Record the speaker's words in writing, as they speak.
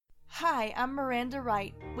Hi, I'm Miranda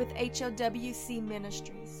Wright with HOWC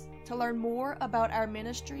Ministries. To learn more about our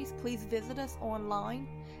ministries, please visit us online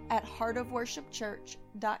at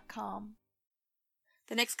heartofworshipchurch.com.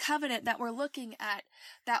 The next covenant that we're looking at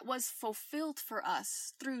that was fulfilled for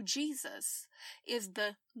us through Jesus is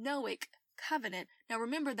the Noahic covenant. Now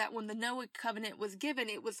remember that when the Noahic covenant was given,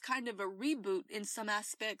 it was kind of a reboot in some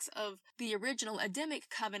aspects of the original Adamic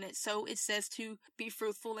covenant. So it says to be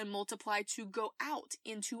fruitful and multiply, to go out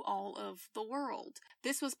into all of the world.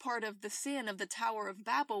 This was part of the sin of the Tower of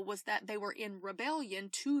Babel, was that they were in rebellion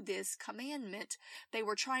to this commandment. They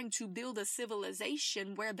were trying to build a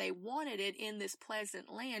civilization where they wanted it in this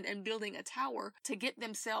pleasant land and building a tower to get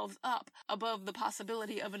themselves up above the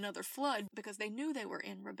possibility of another flood because they knew they were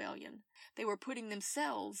in rebellion. They were putting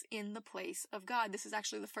themselves in the place of God. This is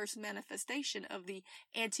actually the first manifestation of the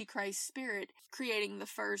Antichrist spirit, creating the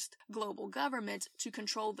first global government to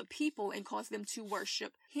control the people and cause them to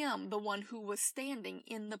worship him, the one who was standing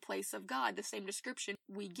in the place of God. The same description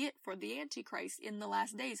we get for the Antichrist in the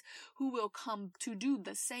last days, who will come to do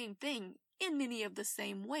the same thing in many of the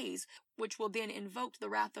same ways, which will then invoke the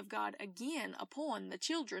wrath of God again upon the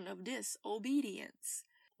children of disobedience.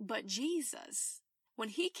 But Jesus, when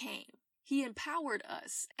he came, he empowered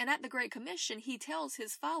us, and at the Great Commission, he tells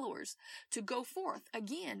his followers to go forth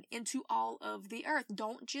again into all of the earth.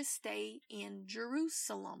 Don't just stay in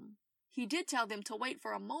Jerusalem. He did tell them to wait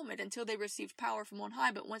for a moment until they received power from on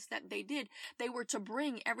high, but once that they did, they were to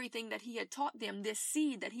bring everything that he had taught them, this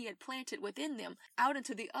seed that he had planted within them, out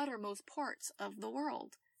into the uttermost parts of the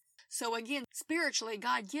world. So again, spiritually,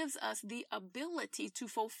 God gives us the ability to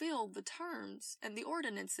fulfill the terms and the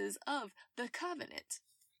ordinances of the covenant.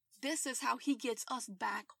 This is how he gets us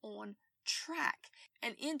back on track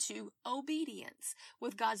and into obedience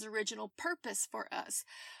with God's original purpose for us.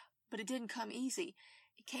 But it didn't come easy.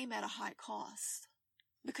 It came at a high cost.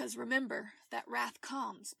 Because remember that wrath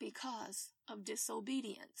comes because of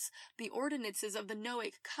disobedience. The ordinances of the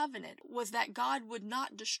Noahic covenant was that God would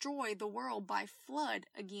not destroy the world by flood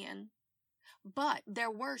again. But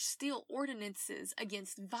there were still ordinances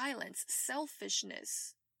against violence,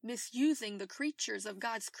 selfishness, misusing the creatures of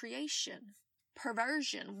God's creation,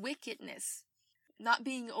 perversion, wickedness, not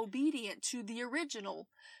being obedient to the original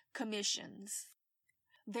commissions.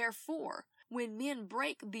 Therefore, when men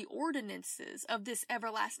break the ordinances of this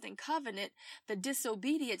everlasting covenant, the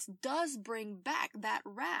disobedience does bring back that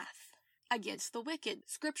wrath against the wicked.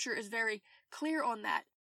 Scripture is very clear on that.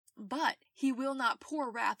 But he will not pour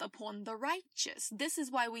wrath upon the righteous. This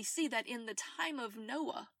is why we see that in the time of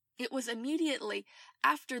Noah, it was immediately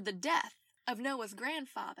after the death of Noah's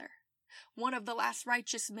grandfather, one of the last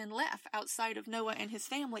righteous men left outside of Noah and his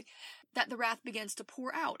family, that the wrath begins to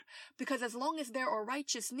pour out. Because as long as there are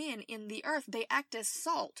righteous men in the earth, they act as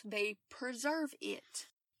salt. They preserve it.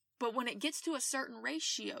 But when it gets to a certain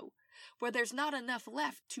ratio, where there's not enough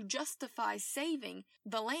left to justify saving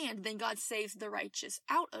the land, then God saves the righteous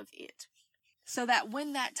out of it. So that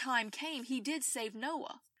when that time came, he did save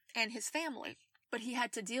Noah and his family, but he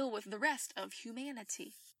had to deal with the rest of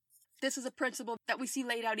humanity. This is a principle that we see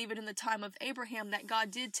laid out even in the time of Abraham, that God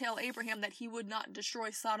did tell Abraham that he would not destroy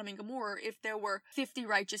Sodom and Gomorrah if there were 50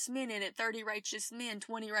 righteous men in it, 30 righteous men,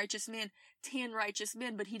 20 righteous men, 10 righteous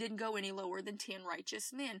men, but he didn't go any lower than 10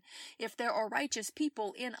 righteous men. If there are righteous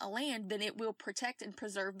people in a land, then it will protect and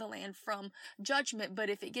preserve the land from judgment. But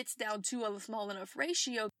if it gets down to a small enough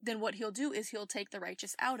ratio, then what he'll do is he'll take the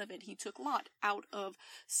righteous out of it. He took Lot out of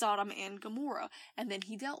Sodom and Gomorrah, and then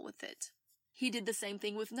he dealt with it. He did the same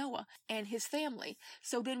thing with Noah and his family.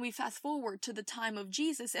 So then we fast forward to the time of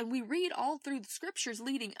Jesus, and we read all through the scriptures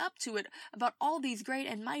leading up to it about all these great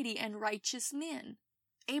and mighty and righteous men.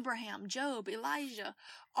 Abraham, Job, Elijah,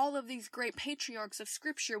 all of these great patriarchs of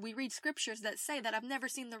scripture. We read scriptures that say that I've never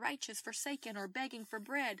seen the righteous forsaken or begging for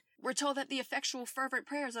bread. We're told that the effectual fervent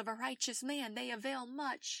prayers of a righteous man, they avail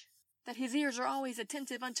much. That his ears are always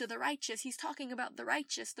attentive unto the righteous. He's talking about the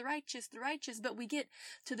righteous, the righteous, the righteous. But we get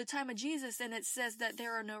to the time of Jesus and it says that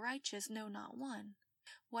there are no righteous, no, not one.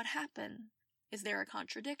 What happened? Is there a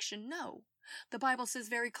contradiction? No. The Bible says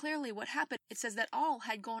very clearly what happened. It says that all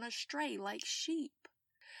had gone astray like sheep.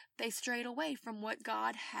 They strayed away from what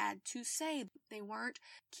God had to say. They weren't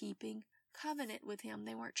keeping covenant with him.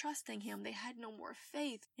 They weren't trusting him. They had no more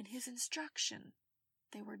faith in his instruction.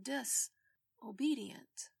 They were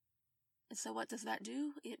disobedient. And so what does that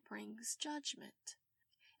do? It brings judgment.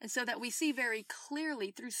 And so that we see very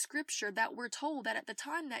clearly through scripture that we're told that at the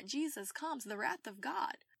time that Jesus comes, the wrath of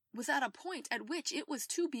God was at a point at which it was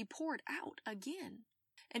to be poured out again.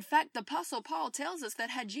 In fact, the Apostle Paul tells us that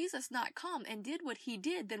had Jesus not come and did what he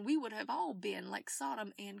did, then we would have all been like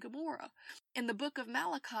Sodom and Gomorrah. In the book of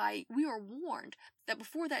Malachi, we are warned that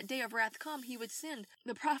before that day of wrath come, he would send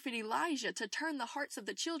the prophet Elijah to turn the hearts of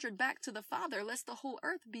the children back to the Father, lest the whole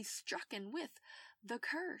earth be strucken with the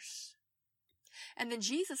curse. And then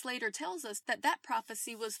Jesus later tells us that that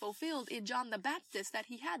prophecy was fulfilled in John the Baptist, that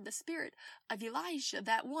he had the spirit of Elijah,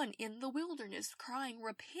 that one in the wilderness, crying,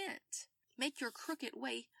 "Repent, make your crooked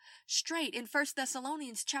way straight." In 1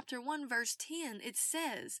 Thessalonians chapter 1 verse 10, it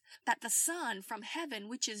says that the Son from heaven,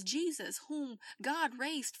 which is Jesus, whom God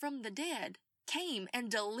raised from the dead, came and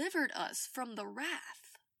delivered us from the wrath.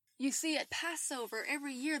 You see, at Passover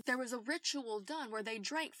every year there was a ritual done where they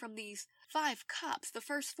drank from these 5 cups. The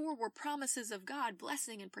first 4 were promises of God,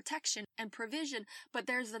 blessing and protection and provision. But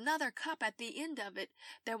there's another cup at the end of it.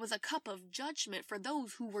 There was a cup of judgment for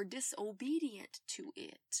those who were disobedient to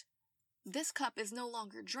it. This cup is no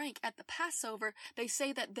longer drank at the Passover. They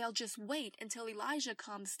say that they'll just wait until Elijah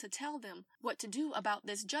comes to tell them what to do about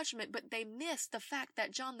this judgment, but they miss the fact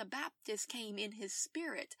that John the Baptist came in his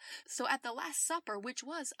spirit. So at the Last Supper, which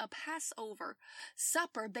was a Passover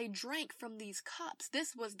supper, they drank from these cups.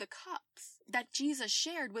 This was the cups that Jesus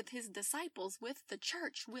shared with his disciples, with the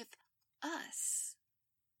church, with us.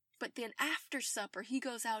 But then after supper, he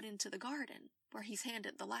goes out into the garden where he's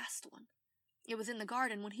handed the last one. It was in the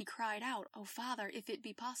garden when he cried out, "Oh, Father, if it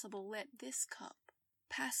be possible, let this cup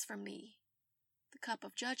pass from me, the cup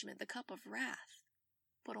of judgment, the cup of wrath."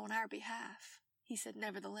 But on our behalf, he said,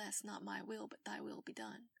 "Nevertheless, not my will, but thy will be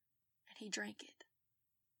done." And he drank it,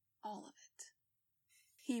 all of it.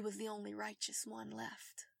 He was the only righteous one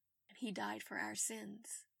left, and he died for our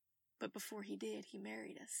sins. But before he did, he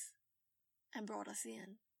married us and brought us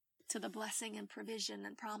in to the blessing and provision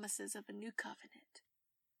and promises of a new covenant,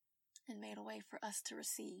 and made a way for us to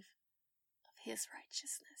receive of his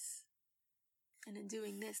righteousness. And in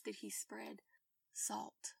doing this, did he spread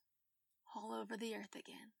salt all over the earth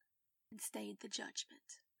again and stayed the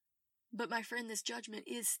judgment. But my friend, this judgment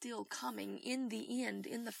is still coming in the end,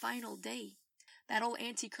 in the final day. That old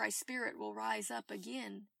Antichrist spirit will rise up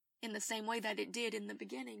again in the same way that it did in the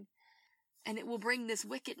beginning. And it will bring this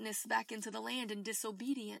wickedness back into the land and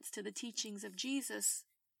disobedience to the teachings of Jesus.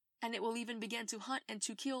 And it will even begin to hunt and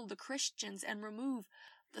to kill the Christians and remove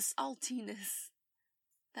the saltiness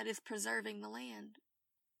that is preserving the land.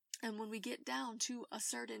 And when we get down to a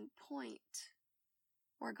certain point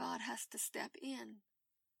where God has to step in,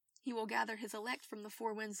 he will gather his elect from the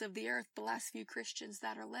 4 winds of the earth, the last few Christians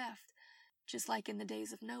that are left, just like in the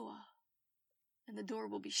days of Noah. And the door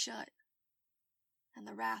will be shut, and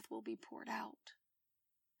the wrath will be poured out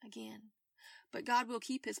again. But God will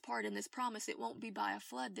keep his part in this promise. It won't be by a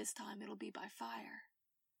flood this time. It'll be by fire.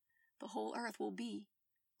 The whole earth will be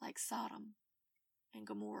like Sodom and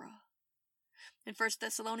Gomorrah. In 1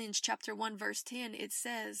 Thessalonians chapter 1 verse 10, it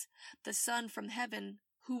says, "The Son from heaven,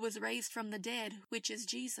 who was raised from the dead, which is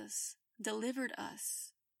Jesus, delivered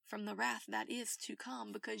us from the wrath that is to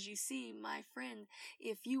come." Because you see, my friend,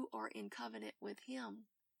 if you are in covenant with him,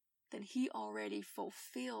 then he already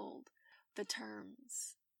fulfilled the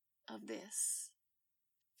terms of this.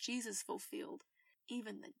 Jesus fulfilled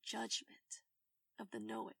even the judgment of the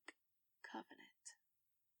Noahic covenant.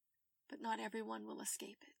 But not everyone will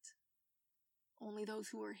escape it. Only those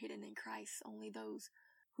who are hidden in Christ, only those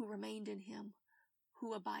who remained in him,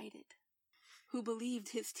 who abided, who believed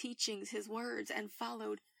his teachings, his words, and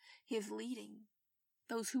followed his leading.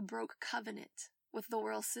 Those who broke covenant with the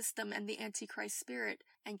world system and the Antichrist spirit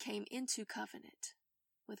and came into covenant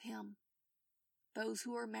with him. Those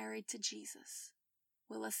who are married to Jesus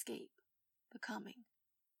will escape the coming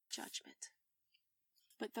judgment.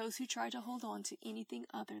 But those who try to hold on to anything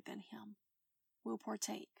other than him will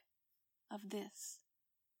partake of this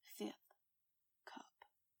 5th cup.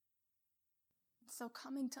 So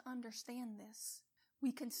coming to understand this,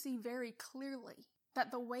 we can see very clearly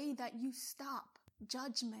that the way that you stop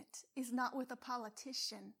judgment is not with a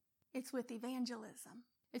politician. It's with evangelism.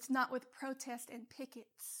 It's not with protest and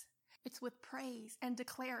pickets. It's with praise and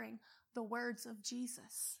declaring the words of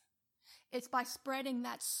Jesus. It's by spreading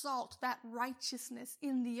that salt, that righteousness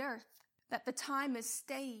in the earth, that the time is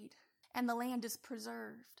stayed and the land is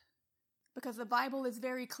preserved. Because the Bible is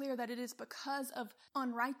very clear that it is because of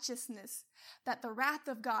unrighteousness that the wrath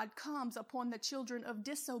of God comes upon the children of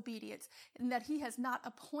disobedience, and that he has not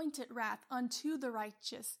appointed wrath unto the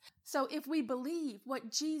righteous. So if we believe what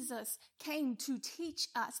Jesus came to teach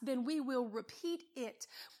us, then we will repeat it.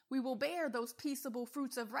 We will bear those peaceable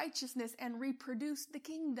fruits of righteousness and reproduce the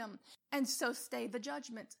kingdom, and so stay the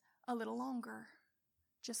judgment a little longer,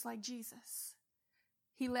 just like Jesus.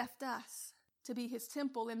 He left us to be his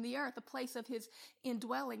temple in the earth, a place of his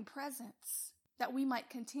indwelling presence, that we might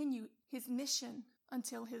continue his mission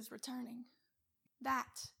until his returning.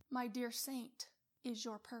 That, my dear saint, is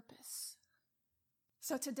your purpose.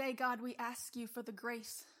 So today, God, we ask you for the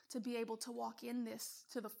grace to be able to walk in this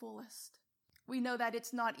to the fullest. We know that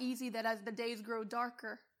it's not easy, that as the days grow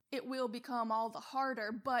darker, it will become all the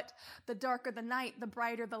harder, but the darker the night, the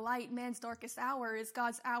brighter the light. Man's darkest hour is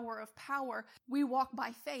God's hour of power. We walk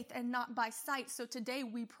by faith and not by sight. So today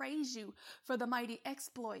we praise you for the mighty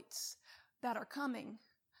exploits that are coming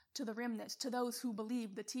to the remnants, to those who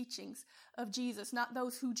believe the teachings of Jesus, not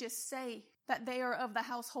those who just say that they are of the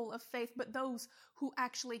household of faith, but those who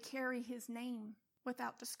actually carry his name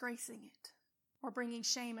without disgracing it or bringing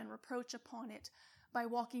shame and reproach upon it by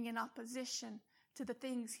walking in opposition to the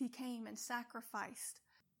things he came and sacrificed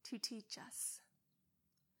to teach us.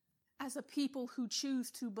 As a people who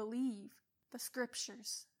choose to believe the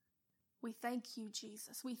scriptures, we thank you,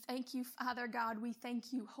 Jesus. We thank you, Father God. We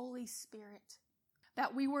thank you, Holy Spirit,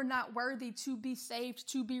 that we were not worthy to be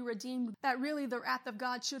saved, to be redeemed, that really the wrath of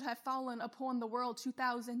God should have fallen upon the world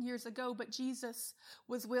 2,000 years ago, but Jesus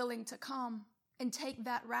was willing to come and take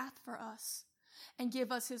that wrath for us and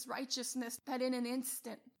give us his righteousness, that in an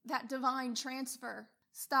instant, that divine transfer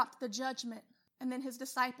stopped the judgment. And then his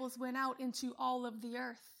disciples went out into all of the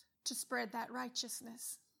earth to spread that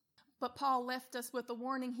righteousness. But Paul left us with a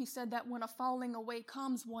warning. He said that when a falling away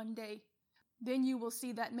comes one day, then you will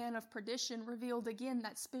see that man of perdition revealed again,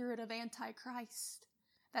 that spirit of Antichrist,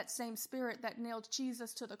 that same spirit that nailed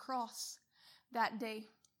Jesus to the cross that day.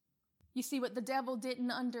 You see, what the devil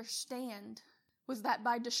didn't understand was that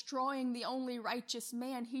by destroying the only righteous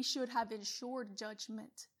man, he should have ensured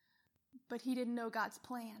judgment. But he didn't know God's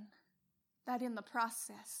plan, that in the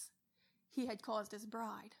process, he had caused his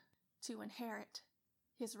bride to inherit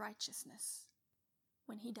his righteousness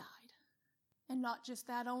when he died. And not just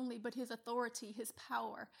that only, but his authority, his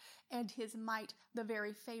power, and his might, the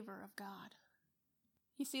very favor of God.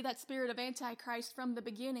 You see, that spirit of Antichrist from the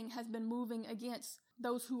beginning has been moving against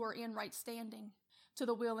those who are in right standing to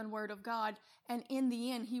the will and word of God. And in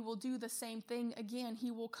the end, he will do the same thing again.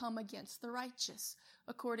 He will come against the righteous,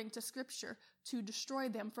 according to Scripture, to destroy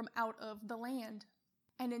them from out of the land.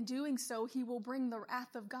 And in doing so, he will bring the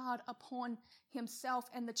wrath of God upon himself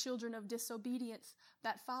and the children of disobedience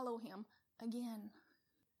that follow him again.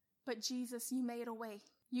 But Jesus, you made a way.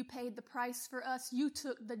 You paid the price for us. You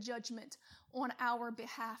took the judgment on our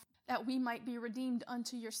behalf, that we might be redeemed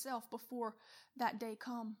unto yourself before that day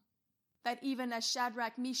come. That even as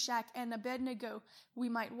Shadrach, Meshach, and Abednego, we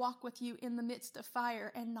might walk with you in the midst of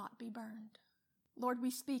fire and not be burned. Lord,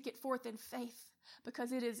 we speak it forth in faith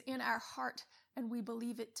because it is in our heart and we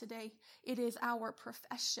believe it today. It is our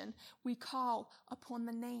profession. We call upon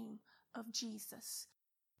the name of Jesus.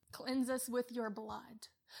 Cleanse us with your blood.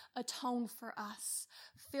 Atone for us.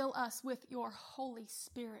 Fill us with your Holy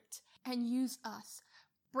Spirit and use us.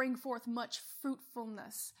 Bring forth much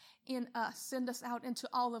fruitfulness in us. Send us out into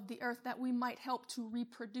all of the earth that we might help to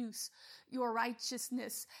reproduce your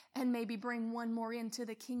righteousness and maybe bring one more into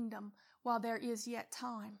the kingdom while there is yet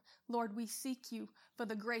time. Lord, we seek you for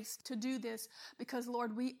the grace to do this because,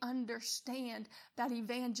 Lord, we understand that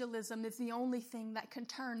evangelism is the only thing that can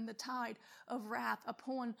turn the tide of wrath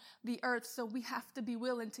upon the earth. So we have to be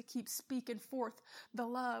willing to keep speaking forth the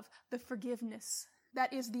love, the forgiveness.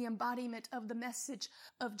 That is the embodiment of the message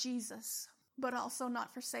of Jesus, but also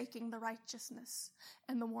not forsaking the righteousness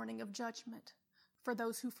and the warning of judgment for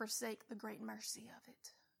those who forsake the great mercy of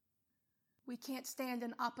it. We can't stand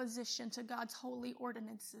in opposition to God's holy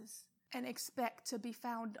ordinances and expect to be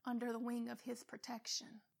found under the wing of his protection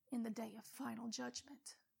in the day of final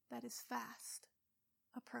judgment that is fast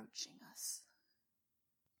approaching us.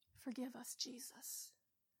 Forgive us, Jesus,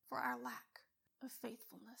 for our lack of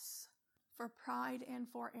faithfulness, for pride and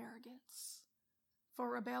for arrogance, for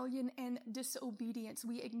rebellion and disobedience.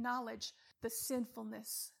 We acknowledge the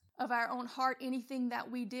sinfulness of our own heart, anything that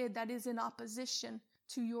we did that is in opposition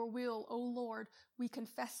to your will, O Lord. We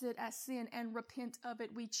confess it as sin and repent of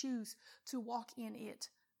it. We choose to walk in it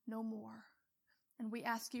no more. And we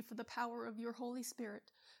ask you for the power of your Holy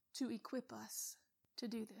Spirit to equip us to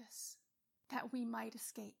do this, that we might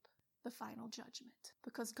escape the final judgment.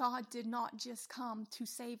 Because God did not just come to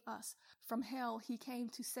save us from hell. He came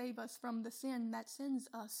to save us from the sin that sends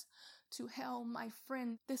us to hell. My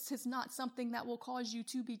friend, this is not something that will cause you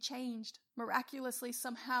to be changed miraculously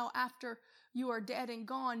somehow after you are dead and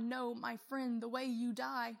gone. No, my friend, the way you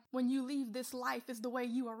die when you leave this life is the way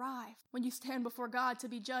you arrive. When you stand before God to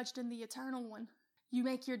be judged in the eternal one, you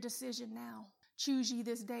make your decision now. Choose ye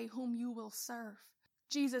this day whom you will serve.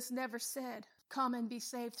 Jesus never said, come and be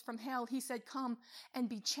saved from hell. He said, come and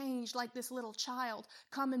be changed like this little child.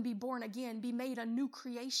 Come and be born again. Be made a new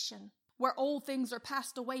creation. where old things are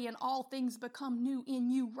passed away and all things become new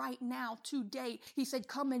in you right now, today. He said,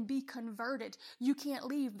 come and be converted. You can't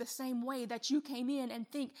leave the same way that you came in and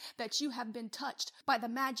think that you have been touched by the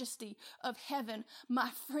majesty of heaven.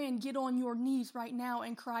 My friend, get on your knees right now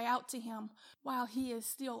and cry out to him while he is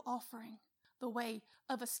still offering the way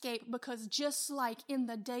of escape, because just like in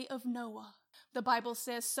the day of Noah, the Bible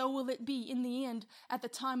says, so will it be in the end at the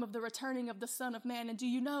time of the returning of the Son of Man. And do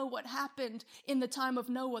you know what happened in the time of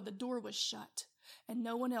Noah? The door was shut and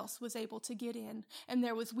no one else was able to get in. And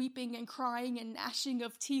there was weeping and crying and gnashing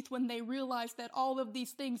of teeth when they realized that all of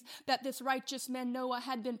these things that this righteous man Noah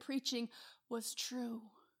had been preaching was true.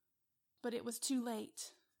 But it was too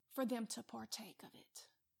late for them to partake of it.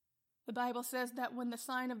 The Bible says that when the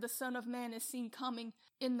sign of the Son of Man is seen coming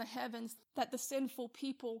in the heavens, that the sinful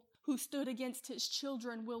people who stood against his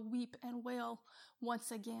children will weep and wail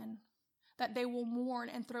once again, that they will mourn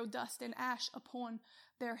and throw dust and ash upon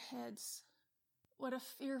their heads. What a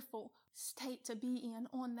fearful state to be in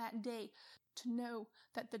on that day, to know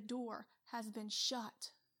that the door has been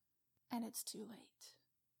shut and it's too late.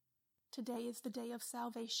 Today is the day of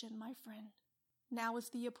salvation, my friend. Now is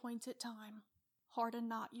the appointed time. Harden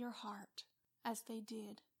not your heart as they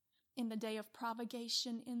did in the day of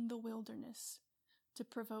provocation in the wilderness, to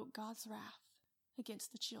provoke God's wrath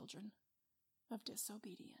against the children of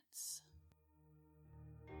disobedience.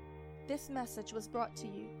 This message was brought to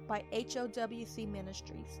you by HOWC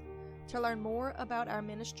Ministries. To learn more about our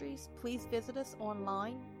ministries, please visit us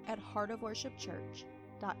online at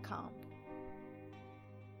heartofworshipchurch.com.